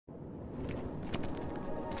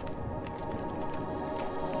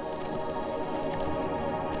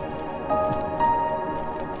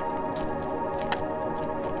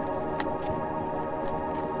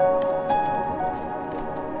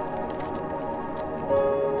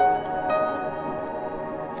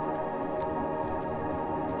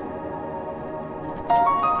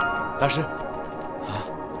大师，啊，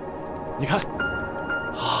你看，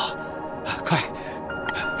啊，快！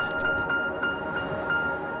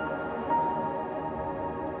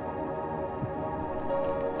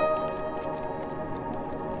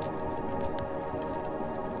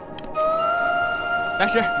大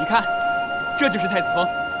师，你看，这就是太子峰。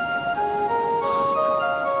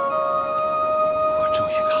我终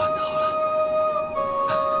于看到了。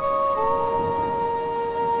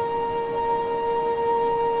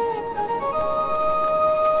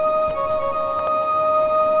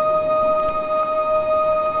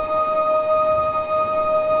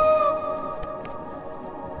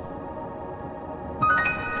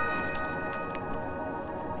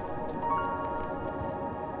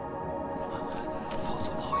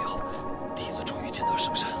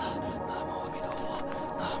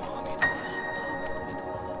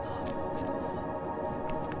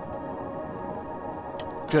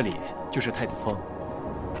这里就是太子峰，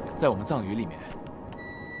在我们藏语里面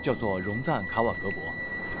叫做荣赞卡瓦格博。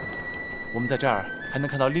我们在这儿还能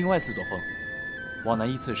看到另外4座峰，往南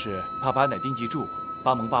依次是帕巴乃丁吉柱、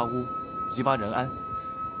巴蒙巴乌、吉巴仁安，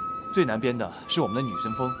最南边的是我们的女神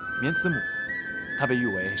峰棉慈母，她被誉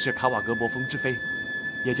为是卡瓦格博峰之妃，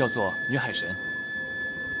也叫做女海神。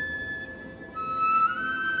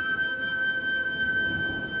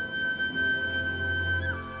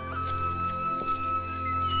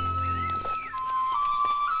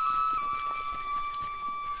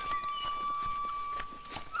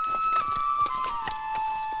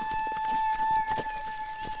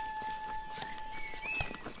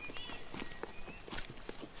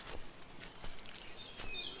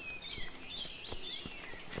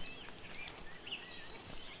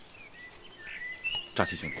扎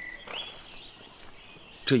西兄弟，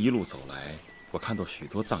这一路走来，我看到许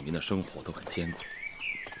多藏民的生活都很艰苦，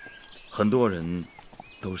很多人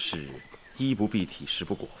都是衣不蔽体，食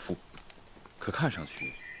不果腹，可看上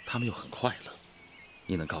去他们又很快乐。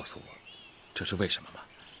你能告诉我，这是为什么吗？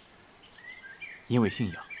因为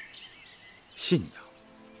信仰。信仰，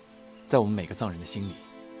在我们每个藏人的心里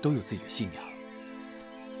都有自己的信仰。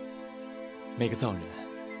每个藏人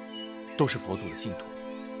都是佛祖的信徒，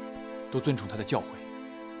都尊崇他的教诲。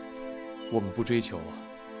我们不追求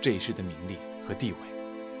这一世的名利和地位，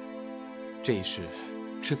这一世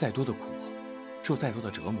吃再多的苦，受再多的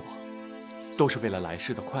折磨，都是为了来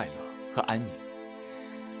世的快乐和安宁。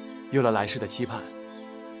有了来世的期盼，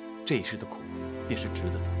这一世的苦便是值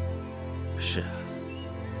得的。是啊，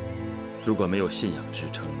如果没有信仰支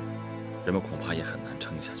撑，人们恐怕也很难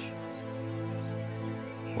撑下去。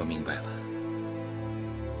我明白了，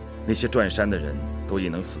那些转山的人都以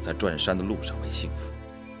能死在转山的路上为幸福，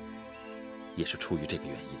也是出于这个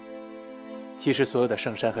原因。其实所有的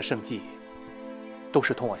圣山和圣迹，都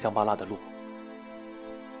是通往香巴拉的路。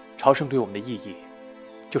朝圣对我们的意义，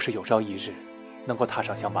就是有朝一日能够踏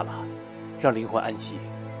上香巴拉，让灵魂安息，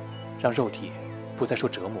让肉体不再受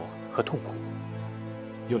折磨和痛苦。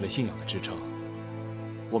有了信仰的支撑，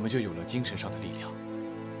我们就有了精神上的力量，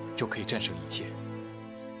就可以战胜一切。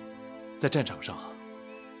在战场上，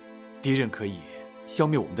敌人可以消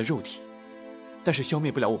灭我们的肉体，但是消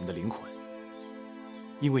灭不了我们的灵魂。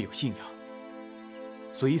因为有信仰，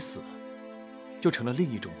所以死就成了另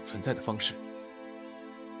一种存在的方式。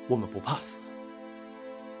我们不怕死，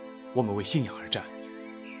我们为信仰而战，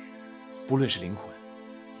不论是灵魂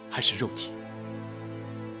还是肉体。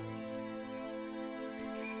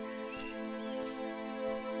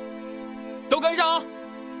都跟上！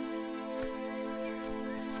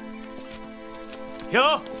停！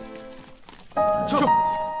就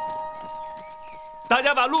大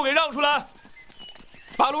家把路给让出来！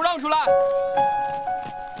把路让出来！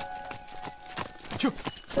去！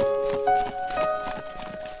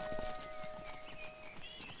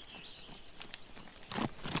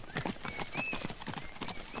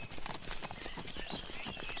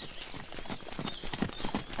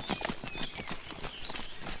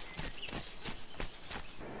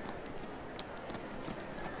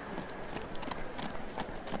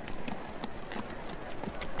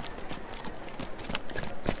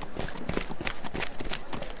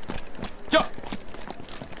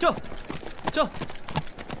这，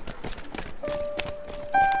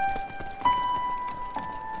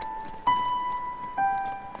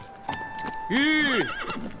吁！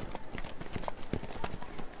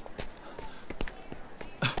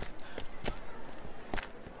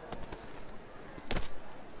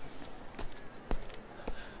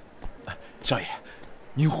少爷，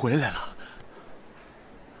您回来了。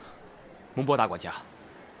蒙波大管家，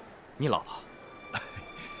你老了。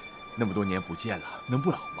那么多年不见了，能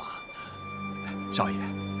不老吗？少爷，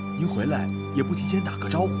您回来也不提前打个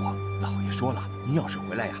招呼啊？老爷说了，您要是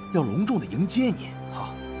回来呀，要隆重的迎接您。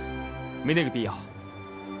好，没那个必要。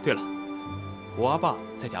对了，我阿爸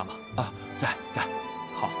在家吗？啊，在。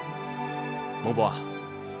好，蒙博啊，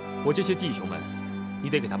我这些弟兄们，你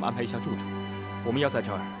得给他们安排一下住处，我们要在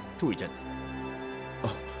这儿住一阵子。哦，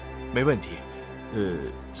没问题。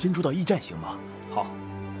先住到驿站行吗？好，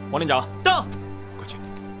王连长到。快去。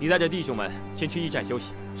你带着弟兄们先去驿站休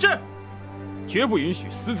息。是。绝不允许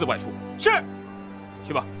私自外出。是。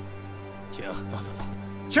去吧。请，走。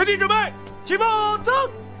全体准备，起步，走。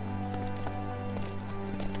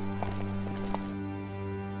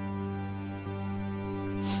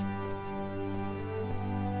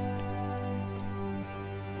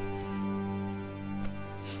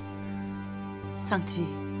桑吉，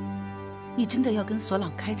你真的要跟索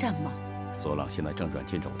朗开战吗？索朗现在正软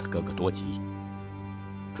禁着我的哥哥多吉，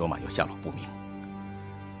卓玛又下落不明，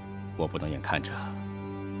我不能眼看着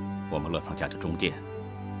我们乐藏家的中殿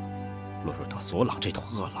落入到索朗这头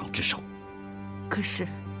恶狼之手。可是，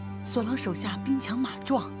索朗手下兵强马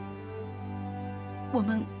壮，我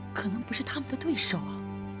们可能不是他们的对手啊。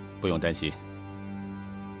不用担心，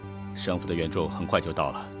省府的援助很快就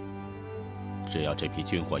到了，只要这批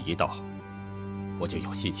军火一到，我就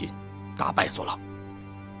有信心打败索朗。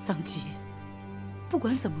桑吉，不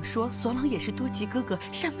管怎么说，索朗也是多吉哥哥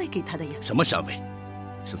禅位给他的呀。什么禅位？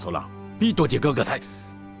是索朗逼多吉哥哥才……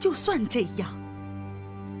就算这样，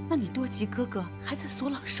那你多吉哥哥还在索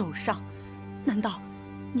朗手上，难道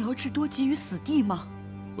你要置多吉于死地吗？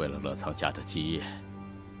为了乐藏家的基业，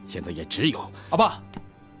现在也只有……阿爸，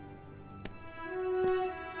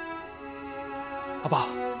阿爸，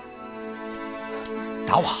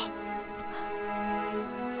打我！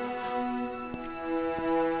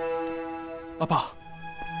阿爸，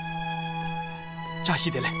扎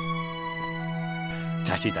西德勒，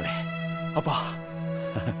扎西德勒，阿爸，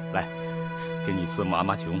来，给你慈母阿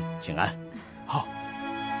妈琼请安。好，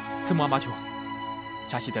慈母阿妈琼，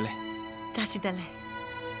扎西德勒，扎西德勒，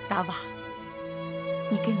达瓦，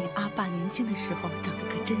你跟你阿爸年轻的时候长得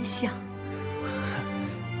可真像。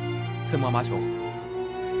慈母阿妈琼，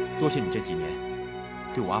多谢你这几年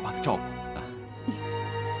对我阿爸的照顾。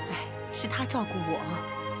哎，是他照顾我。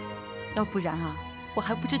要不然啊，我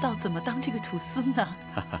还不知道怎么当这个土司呢。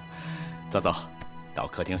走，到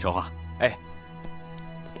客厅说话。哎，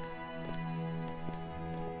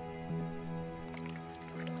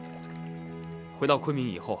回到昆明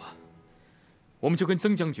以后啊，我们就跟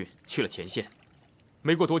曾将军去了前线，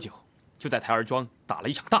没过多久，就在台儿庄打了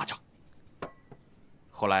一场大仗。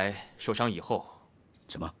后来受伤以后，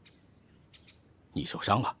什么？你受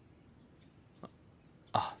伤了？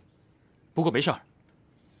啊，不过没事儿。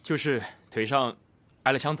就是腿上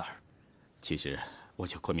挨了枪子儿。其实我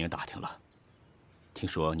去昆明打听了，听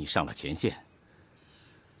说你上了前线，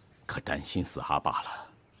可担心死阿爸了。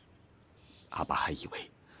阿爸还以为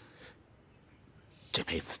这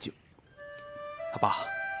辈子就……阿爸，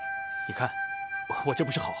你看我这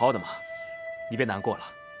不是好好的吗？你别难过了。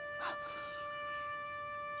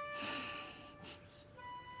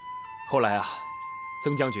后来啊，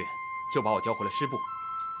曾将军就把我调回了师部。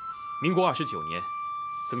民国29年。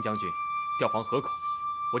曾将军调防河口，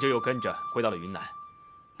我就又跟着回到了云南。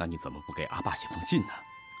那你怎么不给阿爸写封信呢？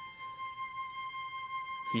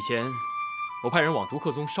以前我派人往独克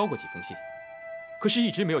宗捎过几封信，可是一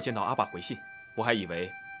直没有见到阿爸回信，我还以为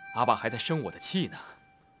阿爸还在生我的气呢，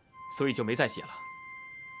所以就没再写了。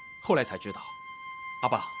后来才知道，阿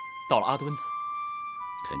爸到了阿墩子。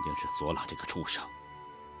肯定是索朗这个畜生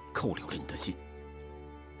扣留了你的信。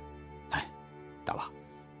哎，大娃，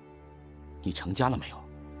你成家了没有？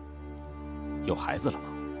有孩子了吗？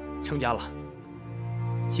成家了，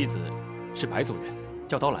妻子是白族人，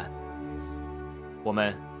叫刀兰。我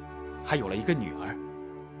们还有了一个女儿，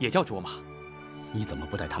也叫卓玛。你怎么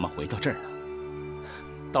不带他们回到这儿呢？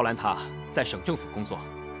刀兰她在省政府工作，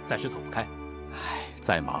暂时走不开。哎，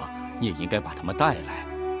再忙你也应该把他们带来，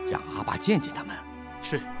让阿爸见见他们。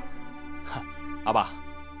是，阿爸，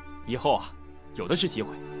以后啊，有的是机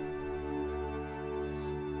会。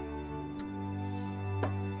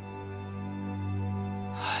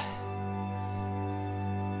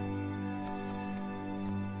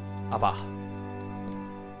阿爸，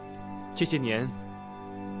这些年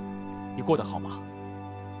你过得好吗？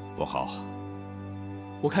不好。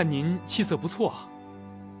我看您气色不错啊，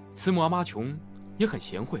慈母阿妈琼也很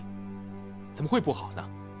贤惠，怎么会不好呢？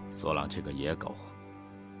索朗这个野狗，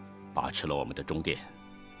把持了我们的中殿，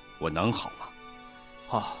我能好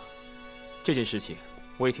吗？啊，这件事情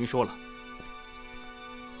我也听说了。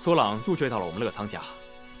索朗入赘到了我们乐仓家，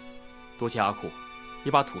多吉阿库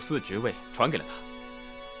也把土司的职位传给了他。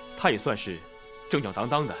他也算是正正当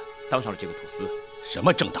当的当上了这个土司。什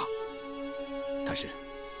么正当？他是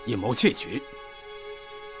阴谋窃取。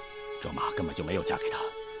卓玛根本就没有嫁给他，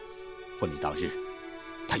婚礼当日，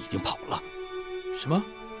他已经跑了。什么？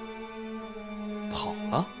跑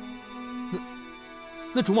了？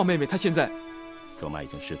那卓玛妹妹她现在？卓玛已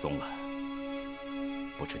经失踪了，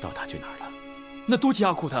不知道她去哪儿了。那多吉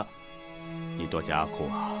阿库她？你多吉阿库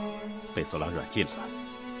啊，被索朗软禁了，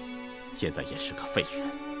现在也是个废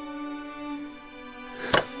人。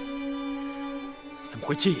怎么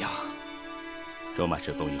会这样？卓玛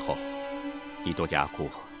失踪以后，你多吉阿库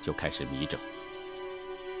就开始迷症。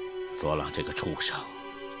索朗这个畜生，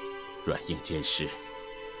软硬兼施，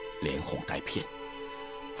连哄带骗，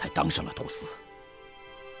才当上了土司。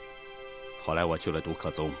后来我去了杜克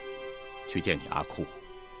宗，去见你阿库，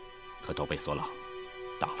可都被索朗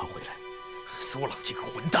挡了回来。索朗这个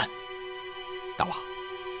混蛋！大王，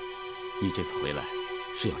你这次回来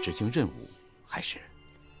是要执行任务，还是？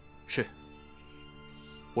是，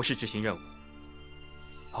我是执行任务。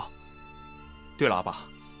哦，对了，阿爸，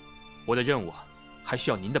我的任务还需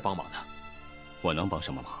要您的帮忙呢。我能帮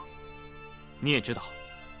什么忙？你也知道，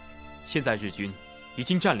现在日军已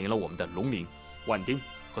经占领了我们的龙陵、畹町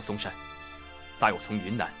和松山，大有从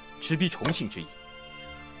云南直逼重庆之意，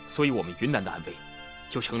所以我们云南的安危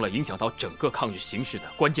就成了影响到整个抗日形势的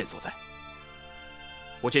关键所在。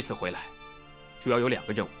我这次回来，主要有2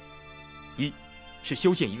个任务：一是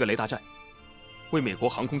修建一个雷达站，为美国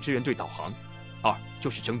航空支援队导航；二就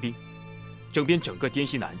是征兵，整编整个滇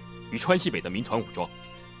西南与川西北的民团武装，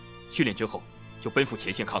训练之后就奔赴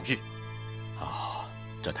前线抗日。哦，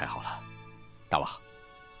这太好了，大王，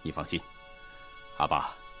你放心，阿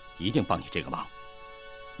爸一定帮你这个忙。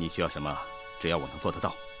你需要什么，只要我能做得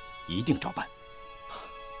到，一定照办。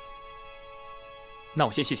那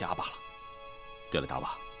我先谢谢阿爸了。对了，大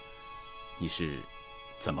王，你是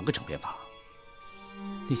怎么个整编法？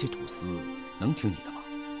那些土司能听你的吗？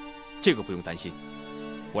这个不用担心，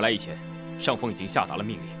我来以前，上峰已经下达了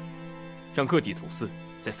命令，让各级土司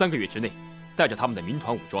在3个月之内，带着他们的民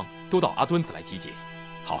团武装都到阿墩子来集结。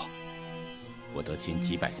好，我得亲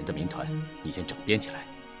几百人的民团，你先整编起来。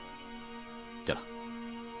对了，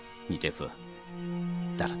你这次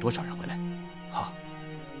带了多少人回来？好，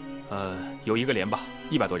有1个连吧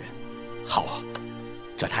，100多人。好啊，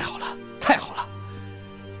这太好了，太好了！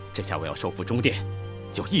这下我要收复中甸，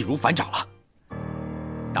就易如反掌了。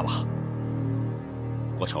大王，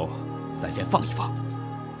国仇咱先放一放。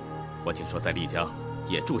我听说在丽江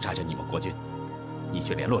也驻扎着你们国军，你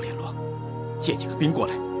去联络联络，借几个兵过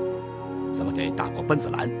来，咱们得打过奔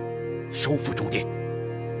子栏，收复中甸。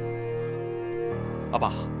阿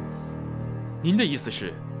爸，您的意思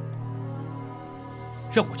是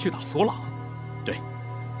让我去打索朗？对，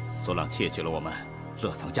索朗窃取了我们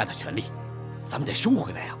乐藏家的权利，咱们得收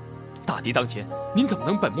回来呀。大敌当前，您怎么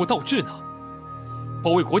能本末倒置呢？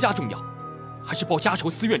保卫国家重要，还是报家仇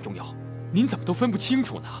私怨重要？您怎么都分不清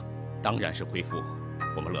楚呢？当然是恢复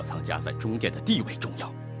我们乐藏家在中甸的地位重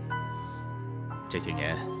要。这些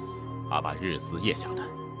年，阿爸日思夜想的，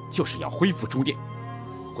就是要恢复中甸，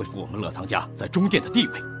恢复我们乐藏家在中甸的地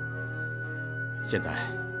位。现在，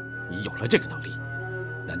你有了这个能力，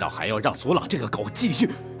难道还要让索朗这个狗继续？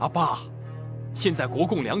阿爸，现在国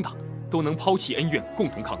共2党都能抛弃恩怨，共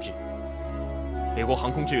同抗日。美国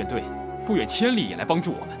航空支援队不远千里也来帮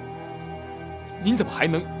助我们，您怎么还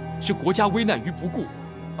能置国家危难于不顾，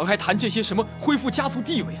而还谈这些什么恢复家族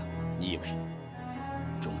地位啊？你以为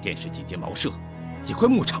中甸是几间茅舍、几块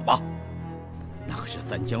牧场吗？那可是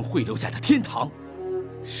三江汇流下的天堂，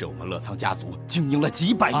是我们乐藏家族经营了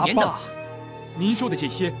几百年的。阿爸，您说的这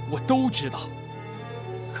些我都知道，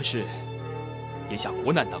可是眼下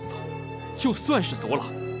国难当头，就算是索朗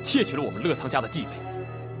窃取了我们乐藏家的地位，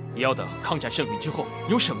也要等抗战胜利之后，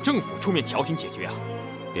由省政府出面调停解决啊！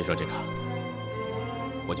别说这个，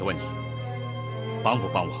我就问你，帮不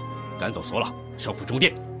帮我赶走索朗，收复中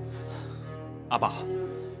甸？阿爸，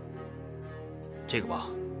这个忙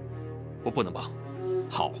我不能帮。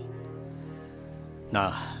好，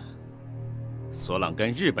那索朗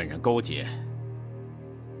跟日本人勾结，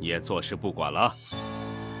你也坐视不管了？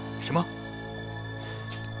什么？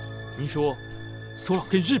您说索朗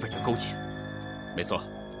跟日本人勾结？没错，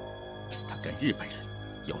他跟日本人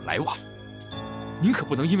有来往。您可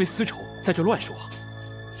不能因为私仇在这乱说啊！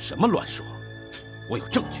什么乱说？我有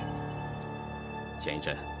证据。前一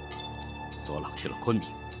阵，索朗去了昆明，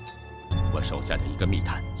我手下的一个密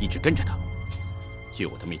探一直跟着他。据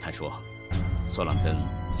我的密探说，索朗跟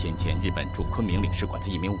先前日本驻昆明领事馆的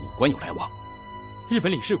一名武官有来往。日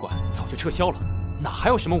本领事馆早就撤销了，哪还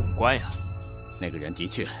有什么武官呀？那个人的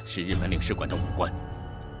确是日本领事馆的武官，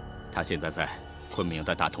他现在在昆明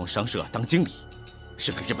的大同商社当经理，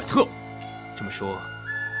是个日本特务。这么说，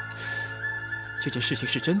这件事情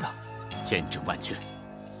是真的？千真万确。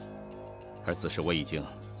而此事我已经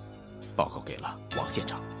报告给了王县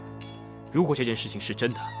长。如果这件事情是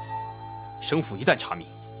真的，省府一旦查明，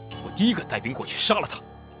我第一个带兵过去杀了他。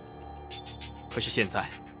可是现在，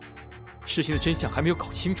事情的真相还没有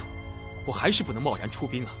搞清楚，我还是不能贸然出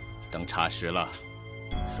兵啊。等查实了，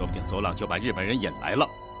说不定索朗就把日本人引来了。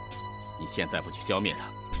你现在不去消灭他，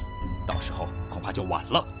到时候恐怕就晚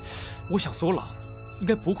了。我想索朗应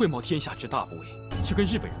该不会冒天下之大不韪去跟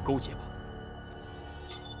日本人勾结吧。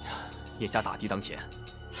眼下大敌当前，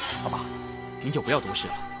爸爸，您就不要多事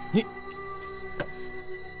了。你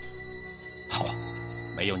好，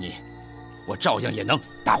没有你，我照样也能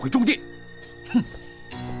大毁中地。哼！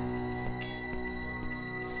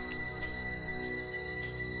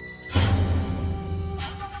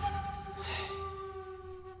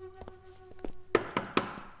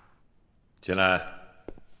进来。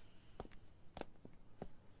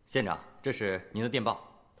县长，这是您的电报。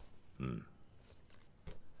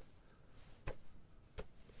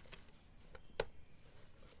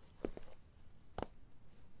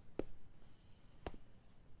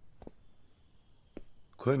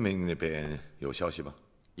昆明那边有消息吗？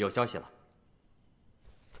有消息了。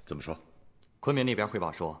怎么说？昆明那边汇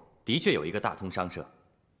报说，的确有一个大通商社，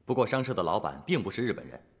不过商社的老板并不是日本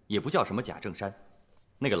人，也不叫什么贾正山。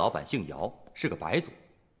那个老板姓姚，是个白族，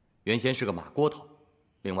原先是个马锅头。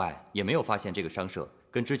另外，也没有发现这个商社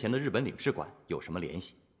跟之前的日本领事馆有什么联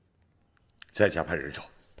系。再加派人手，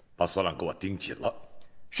把索朗给我盯紧了。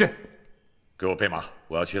是。给我备马，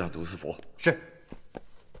我要去趟杜斯府。是。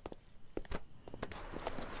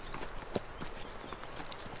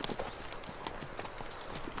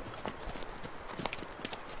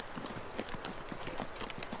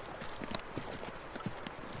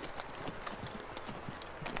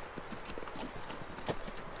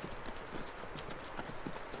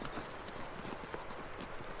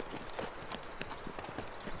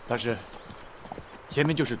大师，前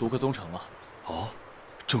面就是独克宗城了。哦，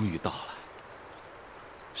终于到了。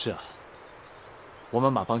是啊，我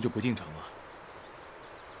们马帮就不进城了，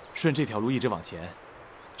顺这条路一直往前，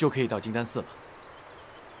就可以到金丹寺了。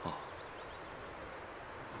哦，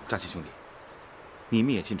扎西兄弟，你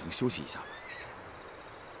们也进城休息一下吧。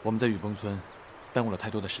我们在雨崩村耽误了太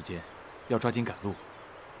多的时间，要抓紧赶路。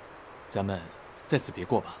咱们在此别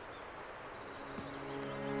过吧。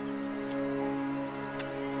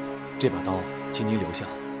这把刀，请您留下，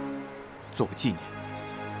做个纪念。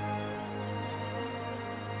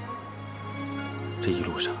这一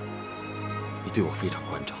路上，你对我非常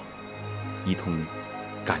关照，一通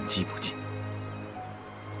感激不尽。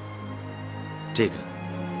这个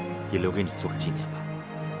也留给你做个纪念吧。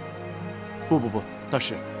不，大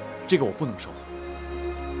师，这个我不能收。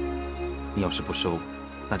你要是不收，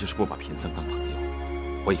那就是不把贫僧当朋友，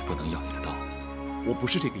我也不能要你的刀。我不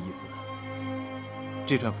是这个意思。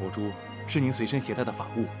这串佛珠是您随身携带的法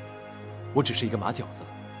物，我只是一个马脚子，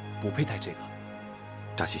不配戴这个。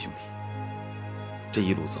扎西兄弟，这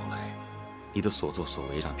一路走来，你的所作所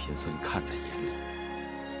为让贫僧看在眼里，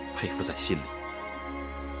佩服在心里。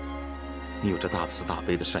你有着大慈大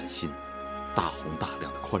悲的善心，大宏大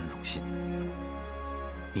量的宽容心。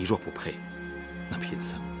你若不配，那贫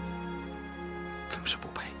僧更是不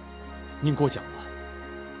配。您过奖了，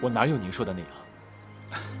我哪有您说的那样？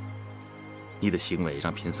你的行为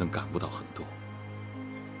让贫僧感悟到很多。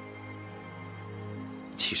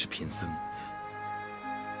其实贫僧，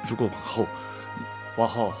如果往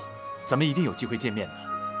后，咱们一定有机会见面的。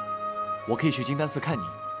我可以去金丹寺看您。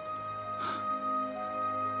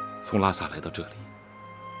从拉萨来到这里，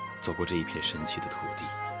走过这一片神奇的土地，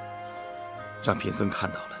让贫僧看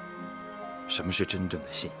到了什么是真正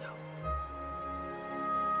的信仰。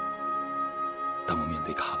当我面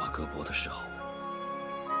对卡瓦格博的时候，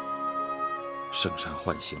圣山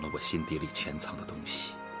唤醒了我心底里潜藏的东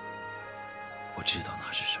西。我知道那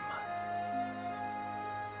是什么，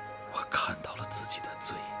我看到了自己的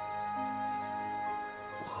罪。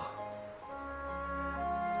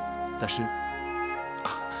大师，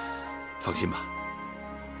放心吧，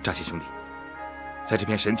扎西兄弟，在这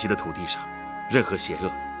片神奇的土地上，任何邪恶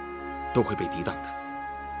都会被抵挡的。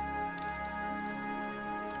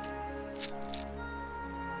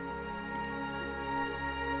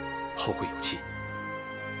后会有期，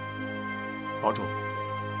保重。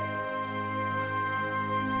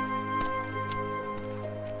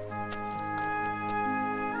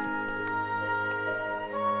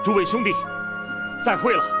诸位兄弟，再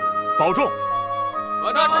会了，保重。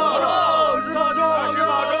保重，大师保重，大师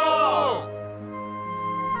保重。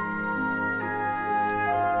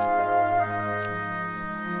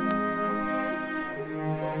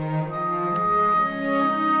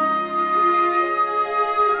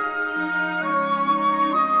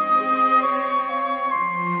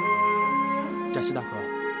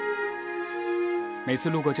每次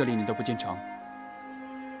路过这里你都不进城，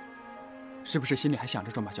是不是心里还想着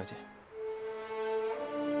转马小姐？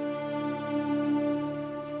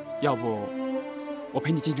要不我陪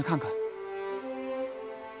你进城看看。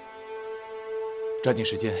抓紧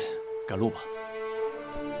时间，赶路吧。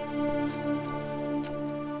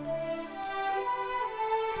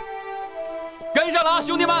跟上了啊，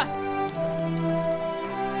兄弟们！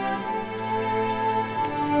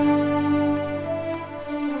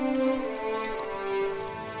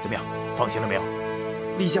怎么样，放行了没有？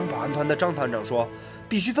丽江保安团的张团长说，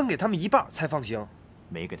必须分给他们一半才放行。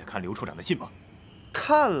没给他看刘处长的信吗？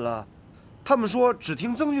看了，他们说只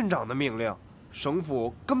听曾军长的命令，省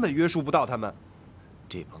府根本约束不到他们。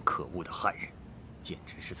这帮可恶的汉人，简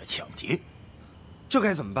直是在抢劫！这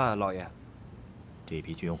该怎么办啊，老爷？这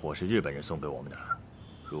批军火是日本人送给我们的，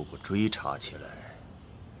如果追查起来，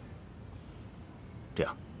这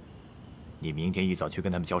样，你明天一早去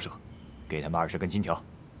跟他们交涉，给他们20根金条，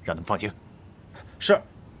让他们放行。是。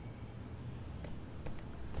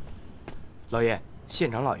老爷，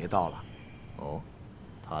县长老爷到了。哦，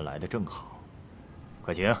他来的正好，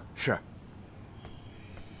快请。是。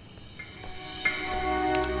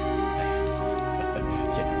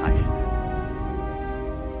县长大人，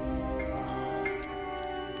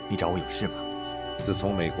你找我有事吗？自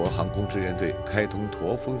从美国航空支援队开通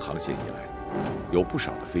驼峰航线以来，有不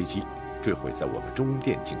少的飞机坠毁在我们中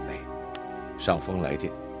甸境内。上峰来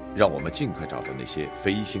电，让我们尽快找到那些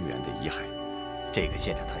飞行员的遗骸。这个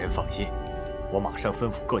县长大人放心，我马上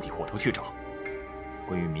吩咐各地伙头去找。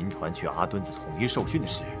关于民团去阿墩子统一受训的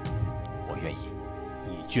事，我愿意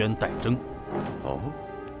以捐代征。哦，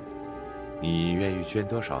你愿意捐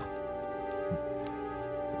多少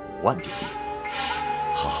？5万鼎币。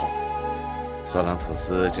好，索朗吐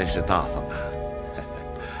司真是大方啊！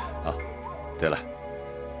啊，对了，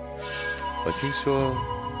我听说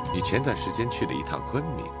你前段时间去了一趟昆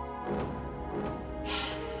明。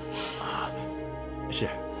啊，是。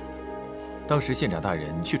当时县长大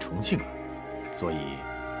人去重庆了，所以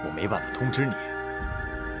我没办法通知你。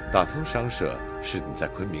大通商社是你在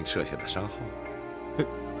昆明设下的商号？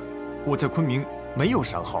我在昆明没有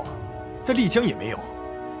商号啊，在丽江也没有。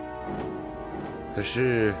可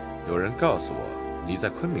是有人告诉我，你在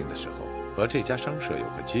昆明的时候和这家商社有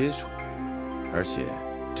过接触，而且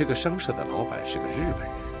这个商社的老板是个日本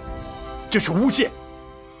人。这是诬陷，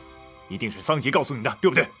一定是桑吉告诉你的，对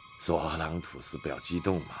不对？索朗吐司，不要激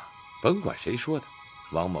动嘛，甭管谁说的，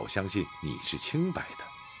王某相信你是清白的。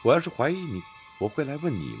我要是怀疑你，我会来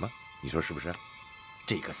问你吗？你说是不是？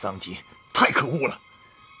这个桑吉太可恶了，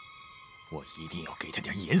我一定要给他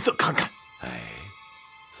点颜色看看。哎，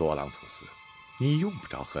索朗吐司，你用不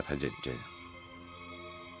着和他认真。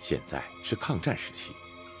现在是抗战时期，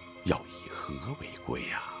要以和为贵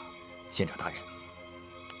呀。县长大人，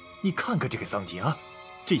你看看这个桑吉啊，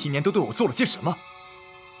这些年都对我做了些什么？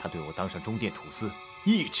他对我当上中甸土司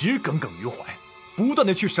一直耿耿于怀，不断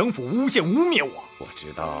的去省府诬陷污蔑我。我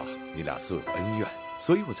知道你俩素有恩怨，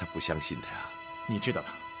所以我才不相信他呀。你知道的，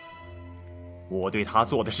我对他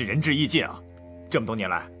做的是仁至义尽啊。这么多年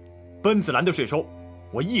来，奔子兰的税收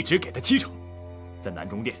我一直给他70%，在南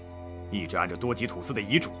中甸一直按照多吉土司的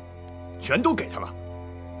遗嘱，全都给他了。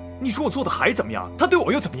你说我做的还怎么样？他对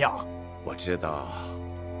我又怎么样？我知道，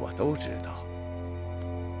我都知道。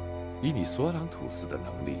以你索朗吐司的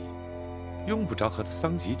能力，用不着和他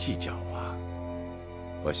桑吉计较啊。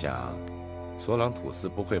我想，索朗吐司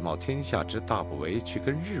不会冒天下之大不韪去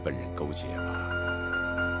跟日本人勾结吧？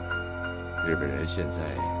日本人现在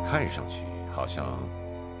看上去好像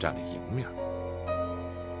占了赢面，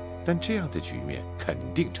但这样的局面肯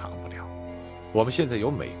定长不了。我们现在有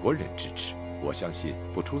美国人支持，我相信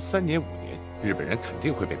不出3年5年，日本人肯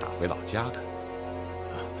定会被打回老家的。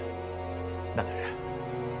那当然，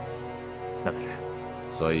那当然。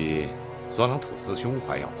所以，索朗吐司胸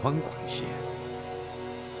怀要宽广一些。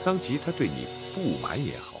桑吉他对你不满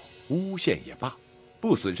也好，诬陷也罢，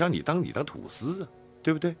不损伤你当你的土司啊，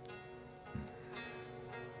对不对？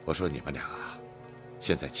我说你们俩啊，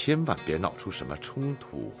现在千万别闹出什么冲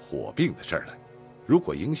突、火并的事儿来。如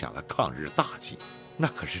果影响了抗日大计，那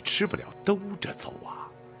可是吃不了兜着走啊。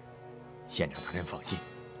县长大人放心，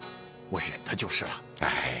我忍他就是了。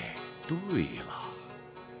哎，对了，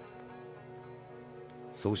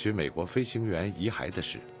搜寻美国飞行员遗骸的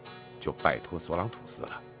事，就拜托索朗吐司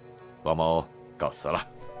了。王某告辞了。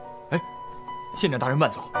哎，县长大人慢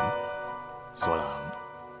走。索朗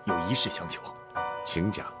有一事相求，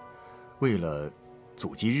请讲。为了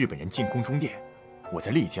阻击日本人进攻中甸，我在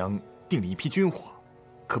丽江订了一批军火，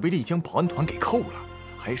可被丽江保安团给扣了。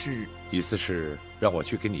还是意思是让我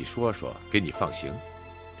去跟你说说，给你放行。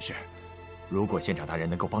是，如果县长大人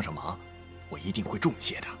能够帮上忙，我一定会重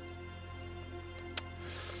谢的。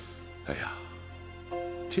哎呀，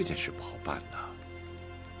这件事不好办呐。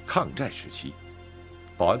抗战时期，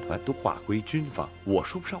保安团都划归军方，我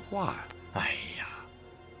说不上话呀。哎呀，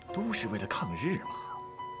都是为了抗日嘛，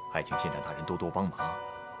还请县长大人多多帮忙。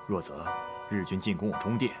若则日军进攻我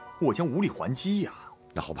中甸，我将无力还击呀。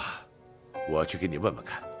那好吧，我去给你问问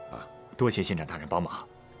看啊。多谢县长大人帮忙，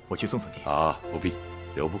我去送送你。啊，不必，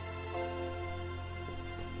留步。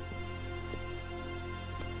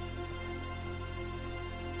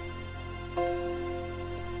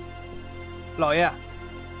老爷，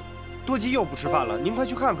多吉又不吃饭了，您快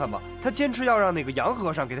去看看吧。他坚持要让那个杨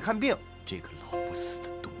和尚给他看病。这个老不死的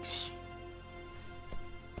东西。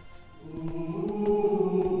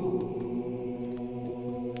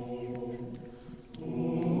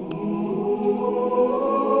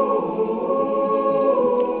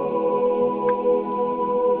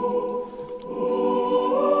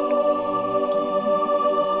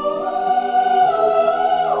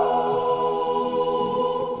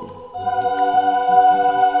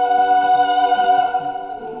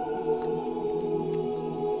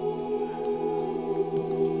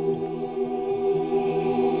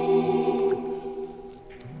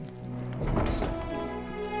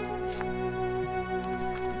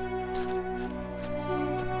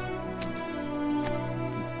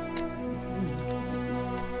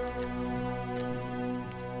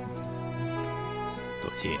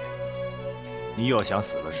姐，你又要想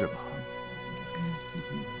死了是吧？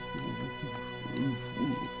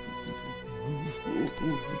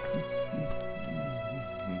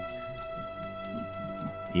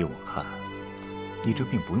依我看，你这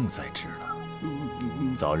病不用再治了，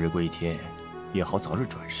早日归天，也好早日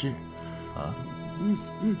转世，啊！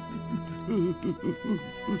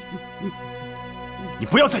你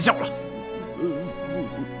不要再叫了，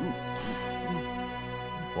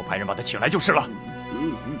我派人把他请来就是了。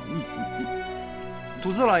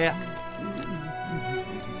土司老爷，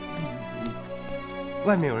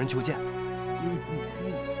外面有人求见。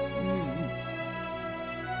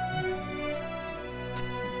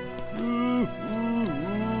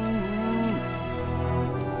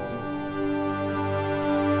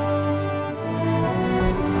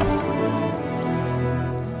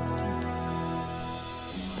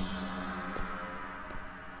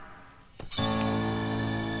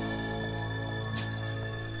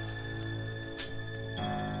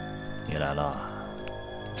你来了。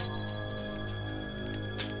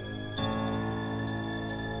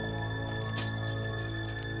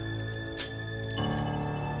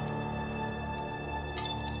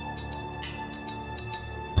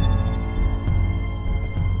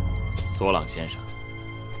索朗先生，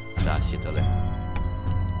大喜得嘞。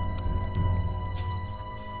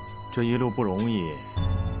这一路不容易，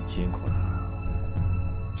辛苦了。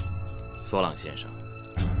索朗先生，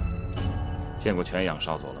见过全养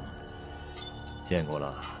少佐了吗？见过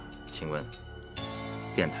了。请问，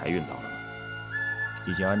电台运到了吗？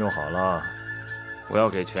已经安装好了。我要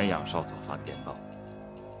给全养少佐发电报，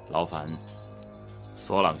劳烦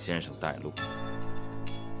索朗先生带路。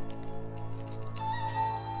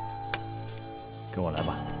跟我来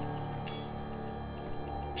吧。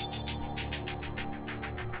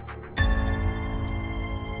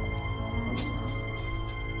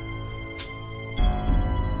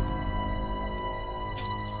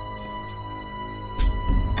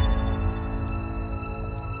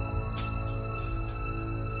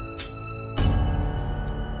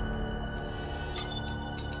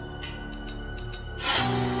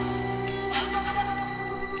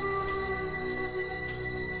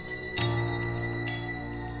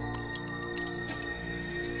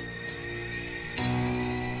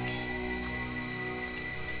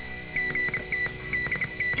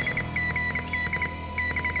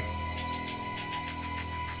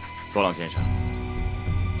索朗先生，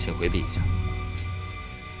请回避一下。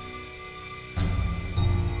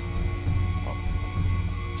好。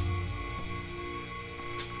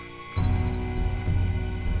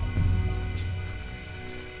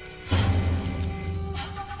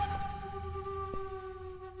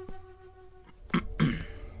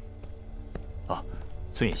啊，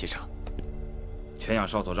村野先生，全养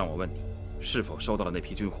少佐让我问你，是否收到了那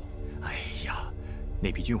批军火？哎呀，那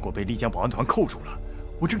批军火被丽江保安团扣住了。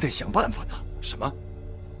我正在想办法呢。什么？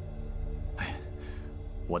哎，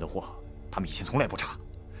我的货他们以前从来不查，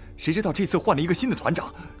谁知道这次换了一个新的团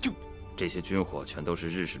长，就这些军火全都是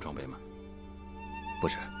日式装备吗？不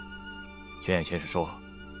是，全野先生说，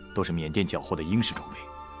都是缅甸缴获的英式装备。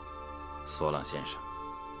索朗先生，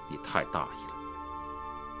你太大意了。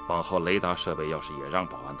往后雷达设备要是也让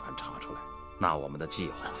保安团查出来，那我们的计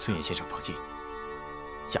划……村野先生放心，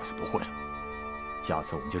下次不会了。下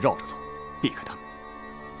次我们就绕着走，避开他们。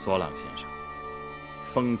索朗先生，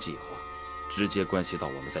风计划直接关系到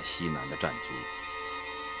我们在西南的战局，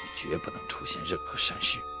你绝不能出现任何闪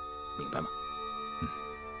失，明白吗？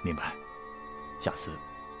明白。下次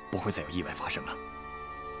不会再有意外发生了。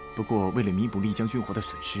不过，为了弥补丽江军火的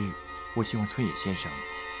损失，我希望村野先生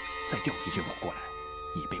再调批军火过来，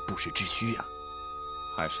以备不时之需啊。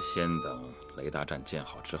还是先等雷达站建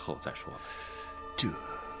好之后再说吧。这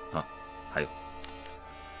啊，还有，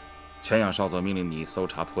全养少佐命令你搜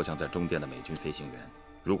查迫降在中甸的美军飞行员，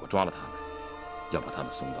如果抓了他们，要把他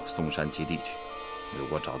们送到松山基地去；如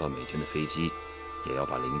果找到美军的飞机，也要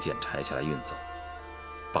把零件拆下来运走，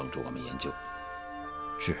帮助我们研究。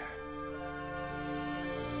是。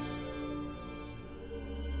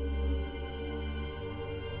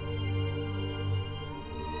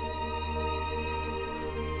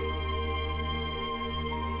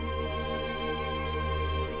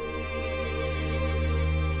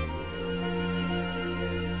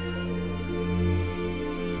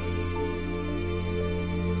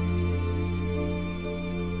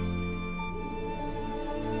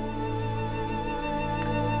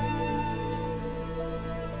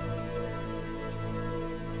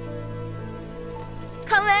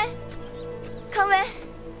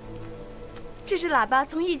这是喇叭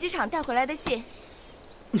从驿机场带回来的信。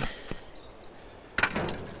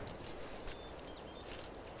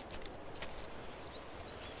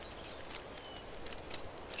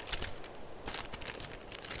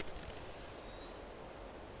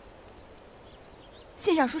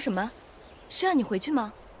信上说什么？是让你回去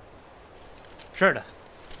吗？是的。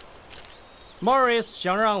Morris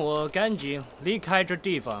想让我赶紧离开这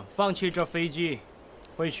地方，放弃这飞机，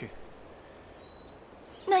回去。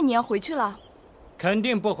那你要回去了？肯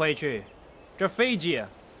定不回去，这飞机啊，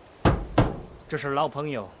这是老朋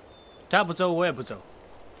友，他不走我也不走。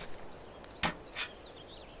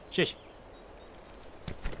谢谢。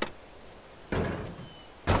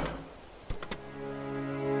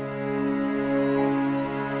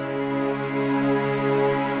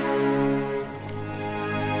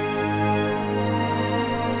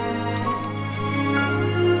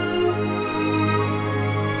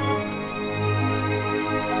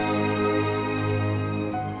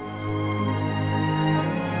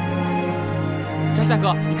夏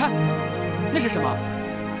哥，你看，那是什么？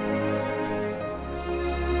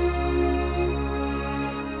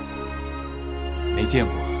没见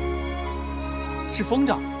过。是风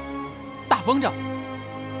筝，大风筝。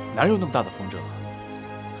哪有那么大的风筝啊？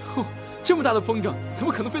哼，这么大的风筝怎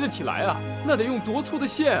么可能飞得起来啊？那得用多粗的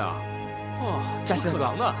线啊！哇，夏夏哥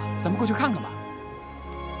啊，咱们过去看看吧。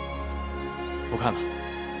不看了，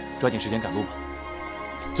抓紧时间赶路吧。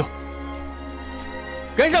走，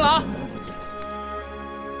跟上了啊！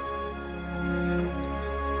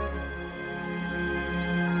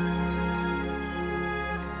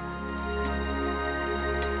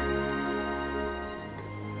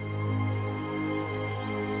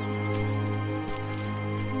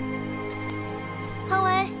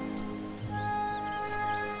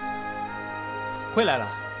回来了。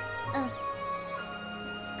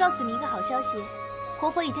告诉你一个好消息，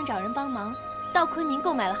活佛已经找人帮忙，到昆明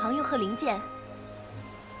购买了航油和零件。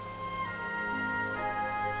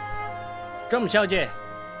郑小姐，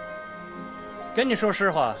跟你说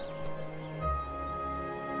实话，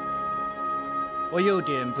我有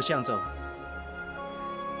点不想走。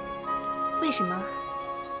为什么？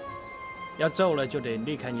要走了就得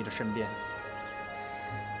离开你的身边。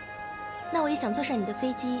那我也想坐上你的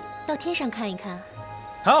飞机，到天上看一看。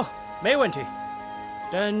好，没问题。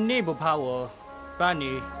但你不怕我把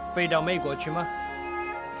你飞到美国去吗？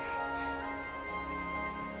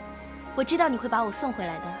我知道你会把我送回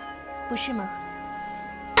来的，不是吗？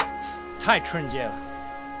太纯洁了。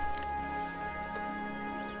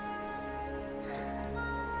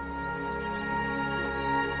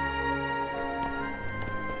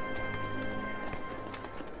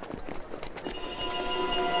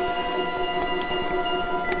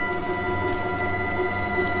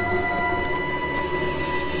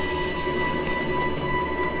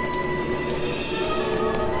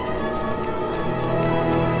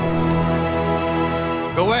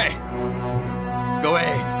各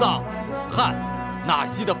位藏、汉、纳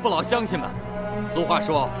西的父老乡亲们，俗话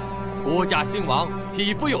说，国家兴亡，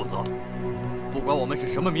匹夫有责。不管我们是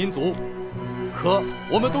什么民族，可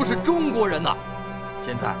我们都是中国人呐。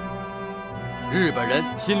现在，日本人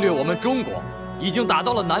侵略我们中国，已经打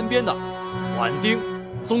到了南边的畹町、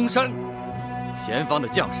松山，前方的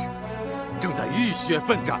将士正在浴血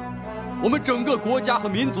奋战，我们整个国家和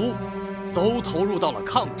民族都投入到了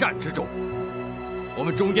抗战之中。我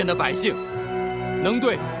们中甸的百姓能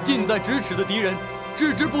对近在咫尺的敌人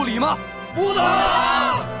置之不理吗？不得！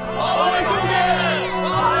保卫宫殿！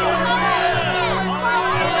保卫宫殿！保卫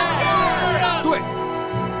宫殿！对，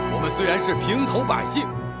我们虽然是平头百姓，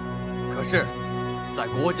可是，在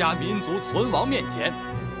国家民族存亡面前，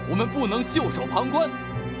我们不能袖手旁观。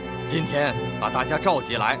今天把大家召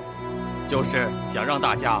集来，就是想让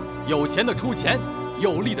大家有钱的出钱，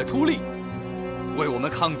有力的出力，为我们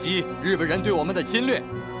抗击日本人对我们的侵略，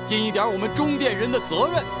尽一点我们中甸人的责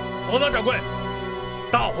任。王大掌柜，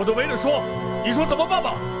大伙都围着说，你说怎么办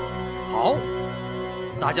吧？好，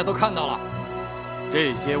大家都看到了，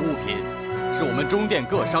这些物品是我们中甸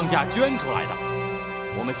各商家捐出来的，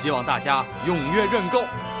我们希望大家踊跃认购。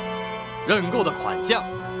认购的款项，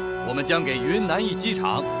我们将给云南一机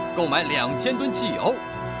场购买2000吨汽油，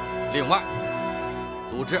另外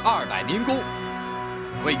组织200民工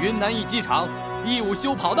为云南一机场义务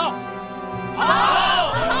修跑道。好，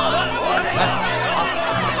好，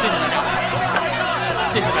谢谢大家，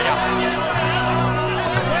谢谢大家。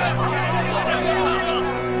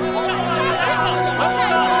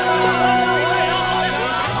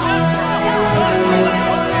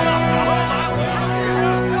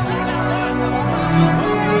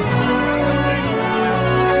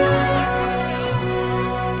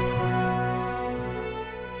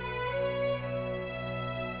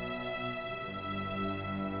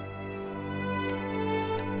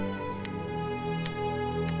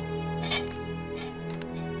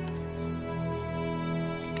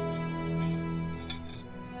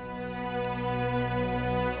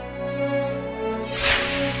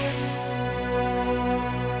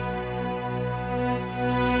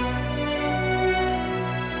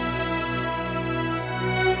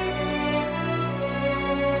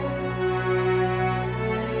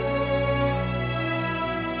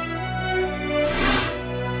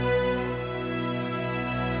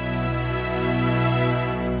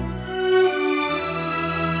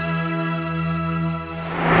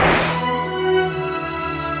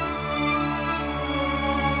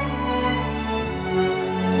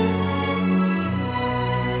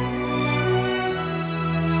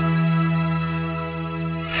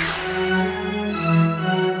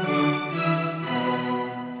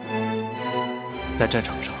在战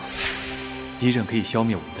场上，敌人可以消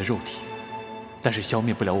灭我们的肉体，但是消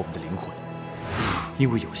灭不了我们的灵魂。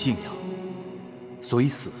因为有信仰，所以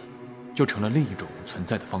死就成了另一种存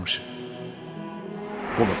在的方式。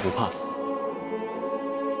我们不怕死，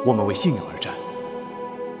我们为信仰而战，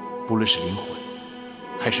不论是灵魂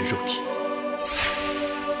还是肉体。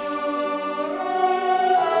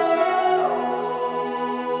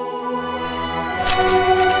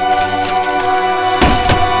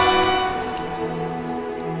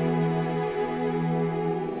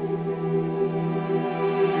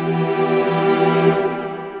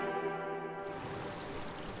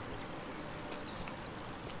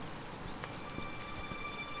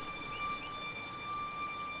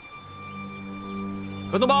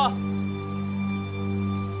可东巴，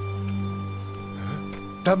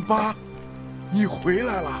丹巴，你回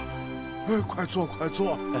来了，快坐，快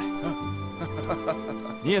坐。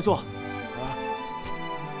您也坐。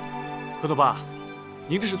可东巴，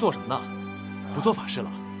您这是做什么呢？不做法事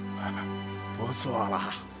了？不做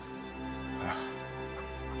了。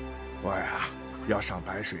我呀，要上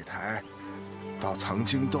白水台，到藏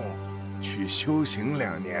经洞去修行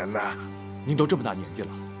2年呢。您都这么大年纪了，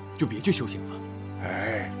就别去修行了。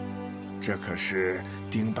哎，这可是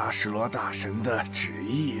丁巴什罗大神的旨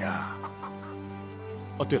意呀！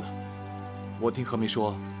哦，对了，我听何梅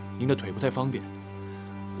说，您的腿不太方便，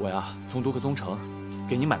我呀从独克宗城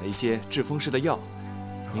给您买了一些治风湿的药，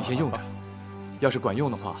您先用着。要是管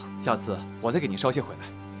用的话，下次我再给您捎些回来。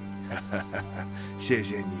谢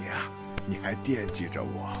谢你呀，你还惦记着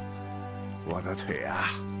我。我的腿啊，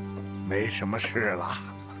没什么事了。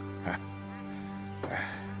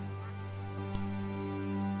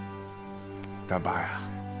大爸呀，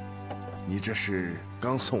你这是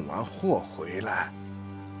刚送完货回来？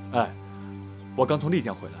哎，我刚从丽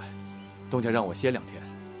江回来，东家让我歇2天，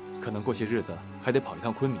可能过些日子还得跑一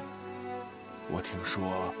趟昆明。我听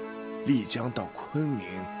说丽江到昆明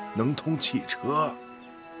能通汽车，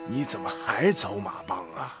你怎么还走马帮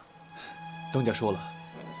啊？东家说了，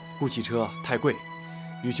雇汽车太贵，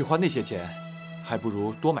与其花那些钱，还不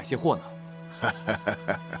如多买些货呢。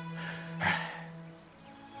哎，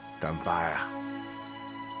丹巴呀，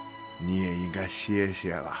你也应该歇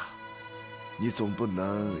歇了，你总不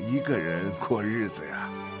能一个人过日子呀。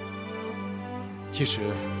其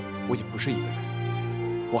实我也不是一个人，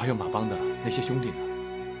我还有马帮的那些兄弟呢。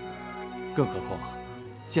更何况，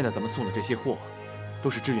现在咱们送的这些货，都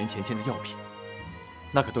是支援前线的药品，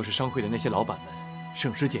那可都是商会的那些老板们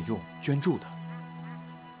省吃俭用捐助的。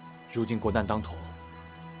如今国难当头，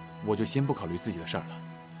我就先不考虑自己的事儿了。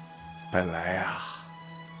本来呀，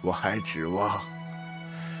我还指望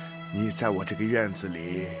你在我这个院子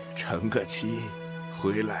里成个妻，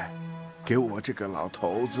回来给我这个老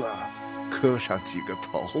头子磕上几个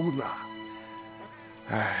头呢。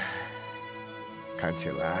唉，看起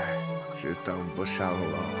来是等不上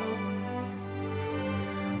了。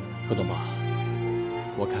何东妈，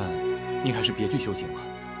我看您还是别去修行了，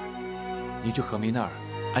您去和梅那儿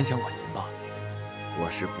安享晚年吧。我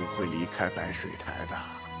是不会离开白水台的，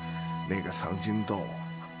那个藏经洞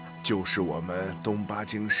就是我们东巴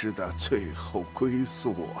经师的最后归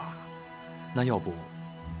宿啊。那要不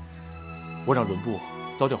我让伦部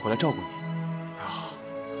早点回来照顾你。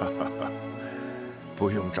不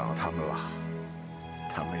用找他们了，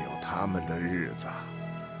他们有他们的日子，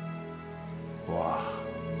我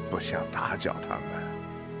不想打搅他们。